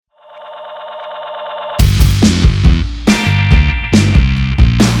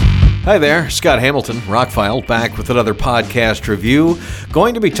Hi there, Scott Hamilton, Rockfile, back with another podcast review.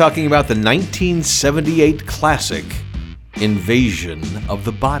 Going to be talking about the 1978 classic, Invasion of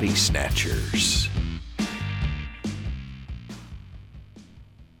the Body Snatchers.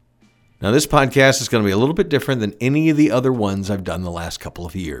 Now, this podcast is going to be a little bit different than any of the other ones I've done the last couple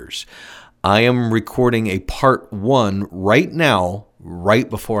of years. I am recording a part one right now, right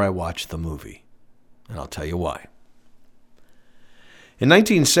before I watch the movie. And I'll tell you why. In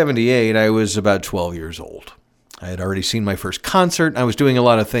 1978, I was about 12 years old. I had already seen my first concert. I was doing a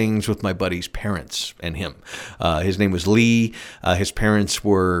lot of things with my buddy's parents and him. His name was Lee. His parents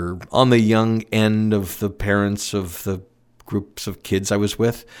were on the young end of the parents of the groups of kids I was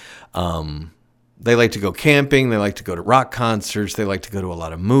with. They like to go camping. They like to go to rock concerts. They like to go to a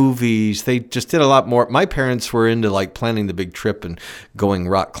lot of movies. They just did a lot more. My parents were into like planning the big trip and going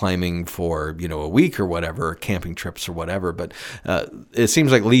rock climbing for, a week or whatever, or camping trips or whatever. But it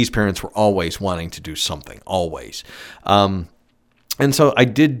seems like Lee's parents were always wanting to do something, always. And so I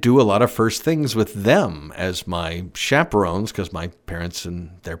did do a lot of first things with them as my chaperones because my parents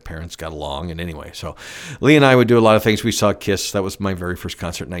and their parents got along. And anyway, so Lee and I would do a lot of things. We saw Kiss. That was my very first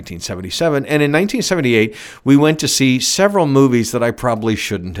concert in 1977. And in 1978, we went to see several movies that I probably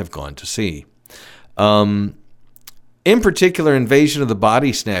shouldn't have gone to see. In particular, Invasion of the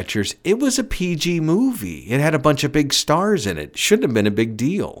Body Snatchers, it was a PG movie. It had a bunch of big stars in it. Shouldn't have been a big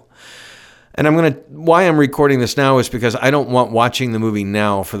deal. And why I'm recording this now is because I don't want watching the movie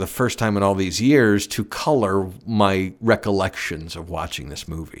now for the first time in all these years to color my recollections of watching this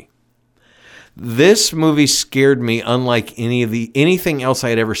movie. This movie scared me unlike anything else I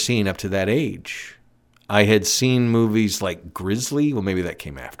had ever seen up to that age. I had seen movies like Grizzly. Well, maybe that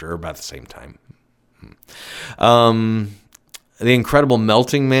came after or about the same time. The Incredible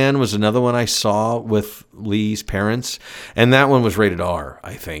Melting Man was another one I saw with Lee's parents, and that one was rated R,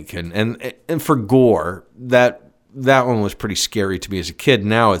 I think. And for gore, that one was pretty scary to me as a kid.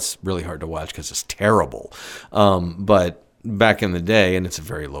 Now it's really hard to watch because it's terrible. But back in the day, and it's a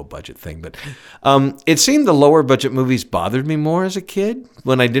very low budget thing, but it seemed the lower budget movies bothered me more as a kid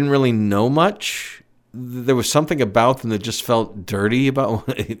when I didn't really know much. There was something about them that just felt dirty,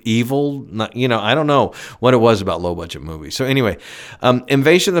 about evil. I don't know what it was about low-budget movies. So anyway,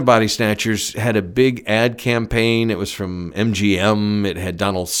 Invasion of the Body Snatchers had a big ad campaign. It was from MGM. It had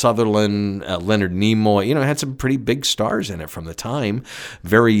Donald Sutherland, Leonard Nimoy. It had some pretty big stars in it from the time.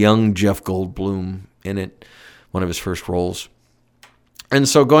 Very young Jeff Goldblum in it, one of his first roles. And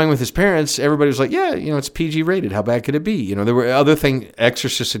so going with his parents, everybody was like, yeah, it's PG rated. How bad could it be? There were other things.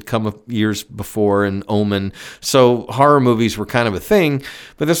 Exorcist had come years before and Omen. So horror movies were kind of a thing.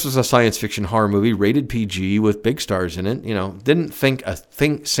 But this was a science fiction horror movie rated PG with big stars in it. Didn't think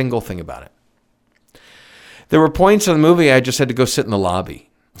single thing about it. There were points in the movie I just had to go sit in the lobby.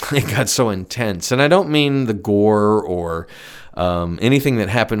 It got so intense. And I don't mean the gore or anything that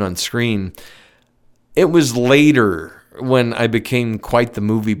happened on screen. It was later when I became quite the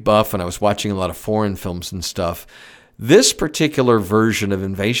movie buff and I was watching a lot of foreign films and stuff. This particular version of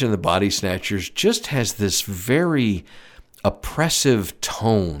Invasion of the Body Snatchers just has this very oppressive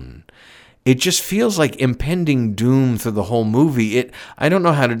tone. It just feels like impending doom through the whole movie. I don't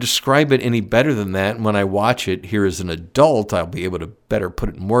know how to describe it any better than that. And when I watch it here as an adult, I'll be able to better put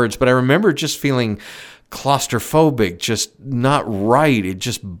it in words. But I remember just feeling claustrophobic, just not right. It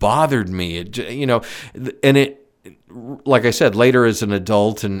just bothered me. Like I said, later as an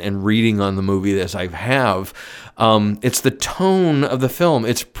adult and reading on the movie as I have, it's the tone of the film.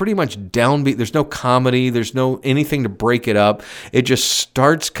 It's pretty much downbeat. There's no comedy. There's no anything to break it up. It just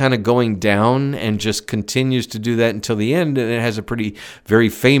starts kind of going down and just continues to do that until the end, and it has a very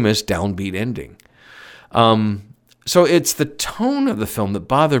famous downbeat ending. So it's the tone of the film that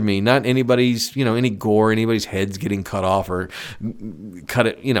bothered me, not anybody's, any gore, anybody's heads getting cut off or cut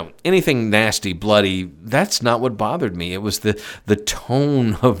it, anything nasty, bloody. That's not what bothered me. It was the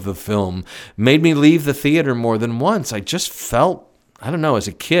tone of the film made me leave the theater more than once. I just felt, I don't know, as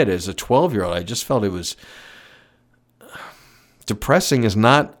a kid, as a 12-year-old, I just felt it was depressing is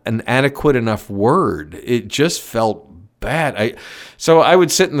not an adequate enough word. It just felt bad. So I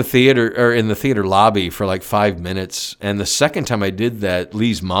would sit in the theater lobby for like 5 minutes, and the second time I did that,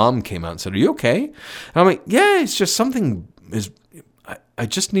 Lee's mom came out and said, "Are you okay?" And I'm like, "Yeah, it's just something I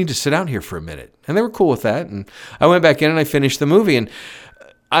just need to sit out here for a minute." And they were cool with that, and I went back in and I finished the movie, and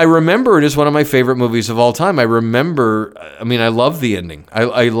I remember it as one of my favorite movies of all time. I love the ending.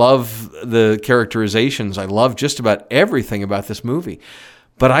 I love the characterizations. I love just about everything about this movie,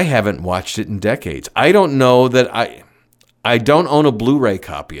 but I haven't watched it in decades. I don't know that I don't own a Blu-ray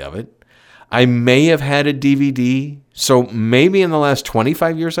copy of it. I may have had a DVD, so maybe in the last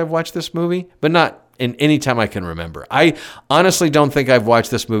 25 years I've watched this movie, but not in any time I can remember. I honestly don't think I've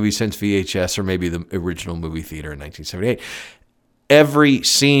watched this movie since VHS or maybe the original movie theater in 1978. Every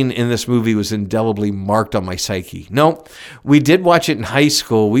scene in this movie was indelibly marked on my psyche. No, we did watch it in high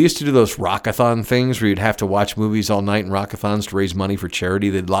school. We used to do those rockathon things where you'd have to watch movies all night in rockathons to raise money for charity.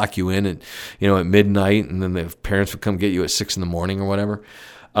 They'd lock you in at midnight, and then the parents would come get you at 6 a.m. or whatever.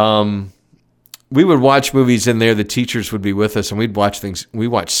 We would watch movies in there. The teachers would be with us, and we'd watch things. We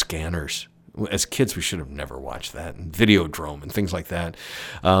watched Scanners. As kids, we should have never watched that, and Videodrome and things like that.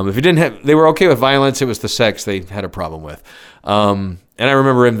 If it didn't have, they were okay with violence. It was the sex they had a problem with. And I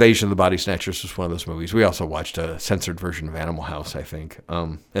remember Invasion of the Body Snatchers was one of those movies. We also watched a censored version of Animal House, I think,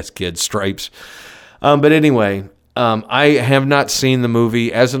 as kids, Stripes. But anyway, I have not seen the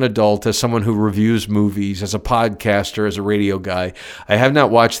movie as an adult, as someone who reviews movies, as a podcaster, as a radio guy. I have not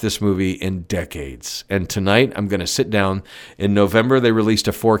watched this movie in decades. And tonight I'm going to sit down. In November, they released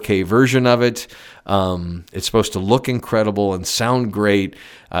a 4K version of it. It's supposed to look incredible and sound great.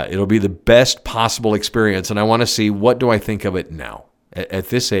 It'll be the best possible experience. And I want to see, what do I think of it now? At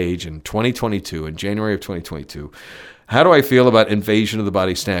this age, in 2022, in January of 2022, how do I feel about Invasion of the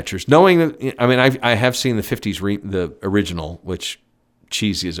Body Snatchers? Knowing that, I mean, I have seen the 50s, the original, which,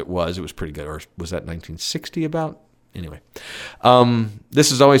 cheesy as it was pretty good. Or was that 1960 about? Anyway, this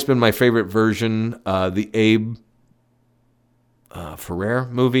has always been my favorite version. The Abe Ferrer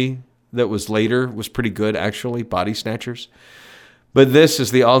movie that was later was pretty good, actually, Body Snatchers. But this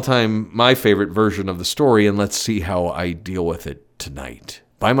is the all-time, my favorite version of the story, and let's see how I deal with it tonight.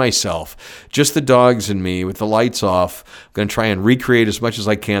 By myself, just the dogs and me with the lights off. I'm going to try and recreate as much as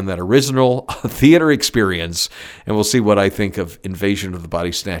I can that original theater experience, and we'll see what I think of Invasion of the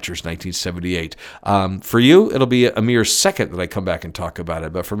Body Snatchers 1978. For you, it'll be a mere second that I come back and talk about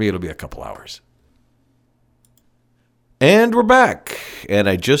it, but for me, it'll be a couple hours. And we're back, and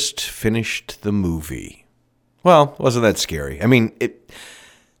I just finished the movie. Well, wasn't that scary? I mean,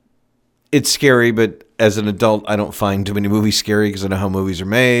 it's scary, but as an adult, I don't find too many movies scary because I know how movies are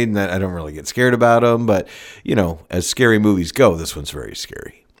made, and I don't really get scared about them. But, as scary movies go, this one's very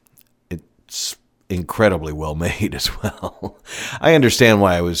scary. It's incredibly well made as well. I understand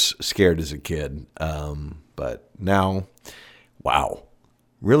why I was scared as a kid, but now, wow,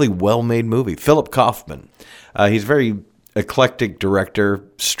 really well made movie. Philip Kaufman, he's a very eclectic director,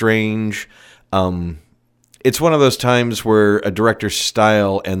 strange. It's one of those times where a director's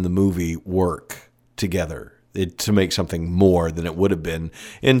style and the movie work together to make something more than it would have been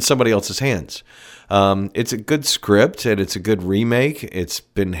in somebody else's hands. It's a good script, and it's a good remake. It's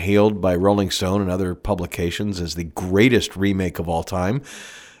been hailed by Rolling Stone and other publications as the greatest remake of all time.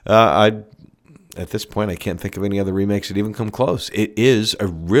 At this point, I can't think of any other remakes that even come close. It is a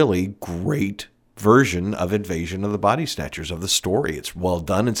really great version of Invasion of the Body Snatchers, of the story. It's well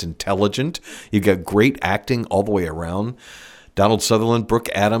done. It's intelligent. You've got great acting all the way around. Donald Sutherland, Brooke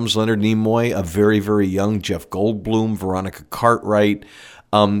Adams, Leonard Nimoy, a very, very young Jeff Goldblum, Veronica Cartwright.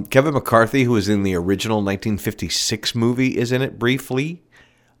 Kevin McCarthy, who was in the original 1956 movie, is in it briefly.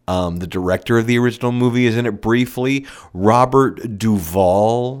 The director of the original movie is in it briefly. Robert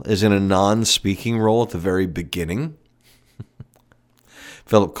Duvall is in a non-speaking role at the very beginning.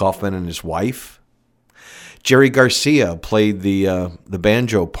 Philip Kaufman and his wife. Jerry Garcia played the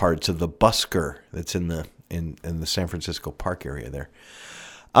banjo parts of the busker that's in the San Francisco Park area there.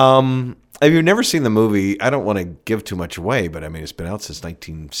 If you've never seen the movie, I don't want to give too much away, but I mean, it's been out since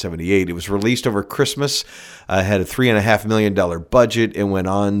 1978. It was released over Christmas, had a $3.5 million budget, and went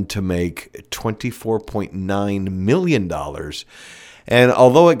on to make $24.9 million. And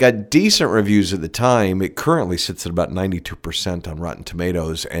although it got decent reviews at the time, it currently sits at about 92% on Rotten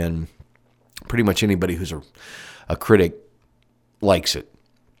Tomatoes, and pretty much anybody who's a critic likes it.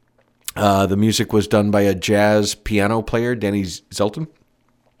 The music was done by a jazz piano player, Danny Zelton,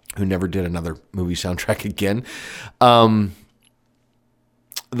 who never did another movie soundtrack again. The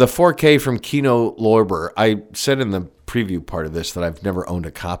 4K from Kino Lorber, I said in the preview part of this that I've never owned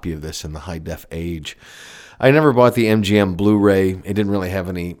a copy of this in the high-def age. I never bought the MGM Blu-ray. It didn't really have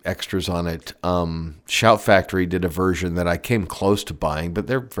any extras on it. Shout Factory did a version that I came close to buying, but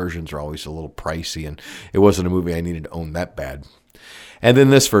their versions are always a little pricey, and it wasn't a movie I needed to own that bad. And then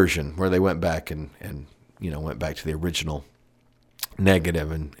this version, where they went back and went back to the original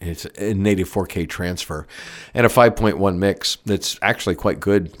negative, and it's a native 4K transfer, and a 5.1 mix that's actually quite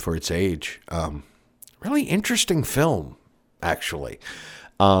good for its age. Really interesting film, actually.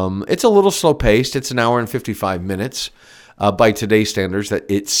 It's a little slow-paced. It's an hour and 55 minutes. By today's standards, that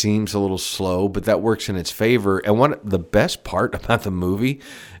it seems a little slow, but that works in its favor. And the best part about the movie,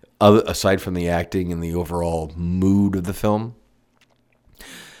 aside from the acting and the overall mood of the film.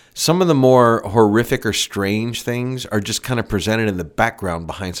 Some of the more horrific or strange things are just kind of presented in the background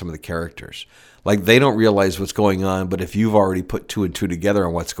behind some of the characters. Like, they don't realize what's going on, but if you've already put two and two together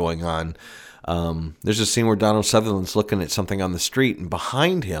on what's going on, there's a scene where Donald Sutherland's looking at something on the street, and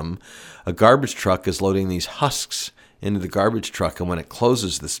behind him, a garbage truck is loading these husks into the garbage truck, and when it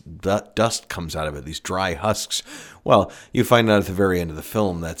closes, this dust comes out of it, these dry husks. Well, you find out at the very end of the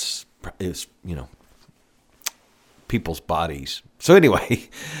film that's people's bodies. So anyway,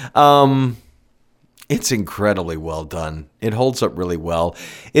 it's incredibly well done. It holds up really well.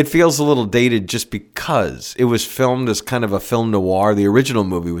 It feels a little dated just because it was filmed as kind of a film noir. The original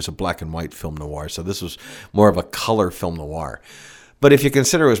movie was a black and white film noir, so this was more of a color film noir. But if you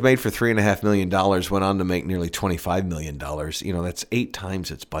consider it was made for $3.5 million, went on to make nearly $25 million, that's 8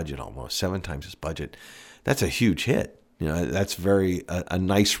 times its budget almost, 7 times its budget. That's a huge hit. That's a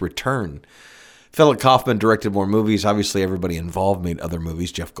nice return. Philip Kaufman directed more movies. Obviously, everybody involved made other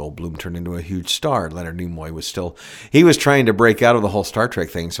movies. Jeff Goldblum turned into a huge star. Leonard Nimoy was trying to break out of the whole Star Trek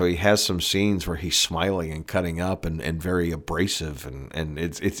thing, so he has some scenes where he's smiling and cutting up and very abrasive, and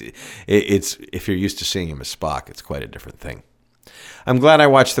it's if you're used to seeing him as Spock, it's quite a different thing. I'm glad I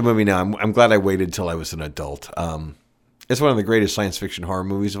watched the movie now. I'm glad I waited till I was an adult. It's one of the greatest science fiction horror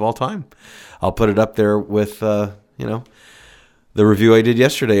movies of all time. I'll put it up there with the review I did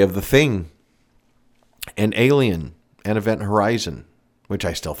yesterday of The Thing, and Alien, and Event Horizon, which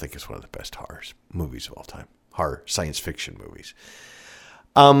I still think is one of the best horror movies of all time. Horror science fiction movies.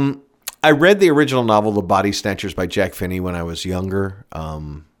 I read the original novel, The Body Snatchers by Jack Finney, when I was younger.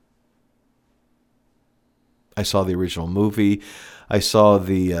 I saw the original movie. I saw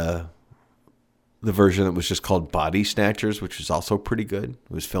the version that was just called Body Snatchers, which was also pretty good.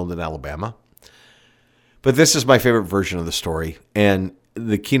 It was filmed in Alabama. But this is my favorite version of the story, and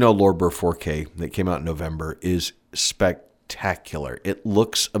the Kino Lorber 4K that came out in November is spectacular. It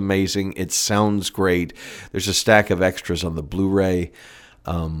looks amazing. It sounds great. There's a stack of extras on the Blu-ray.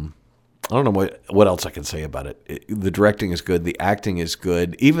 I don't know what else I can say about it. The directing is good. The acting is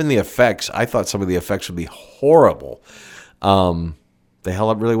good. Even the effects, I thought some of the effects would be horrible. They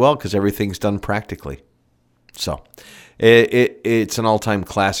held up really well because everything's done practically. So it's an all-time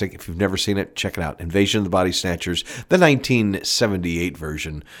classic. If you've never seen it, check it out. Invasion of the Body Snatchers, the 1978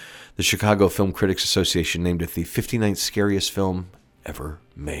 version. The Chicago Film Critics Association named it the 59th scariest film ever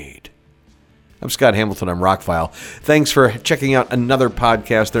made. I'm Scott Hamilton. I'm Rockfile. Thanks for checking out another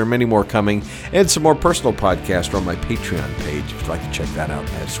podcast. There are many more coming, and some more personal podcasts are on my Patreon page if you'd like to check that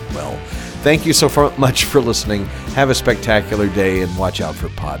out as well. Thank you so much for listening. Have a spectacular day, and watch out for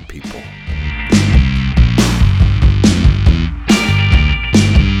pod people.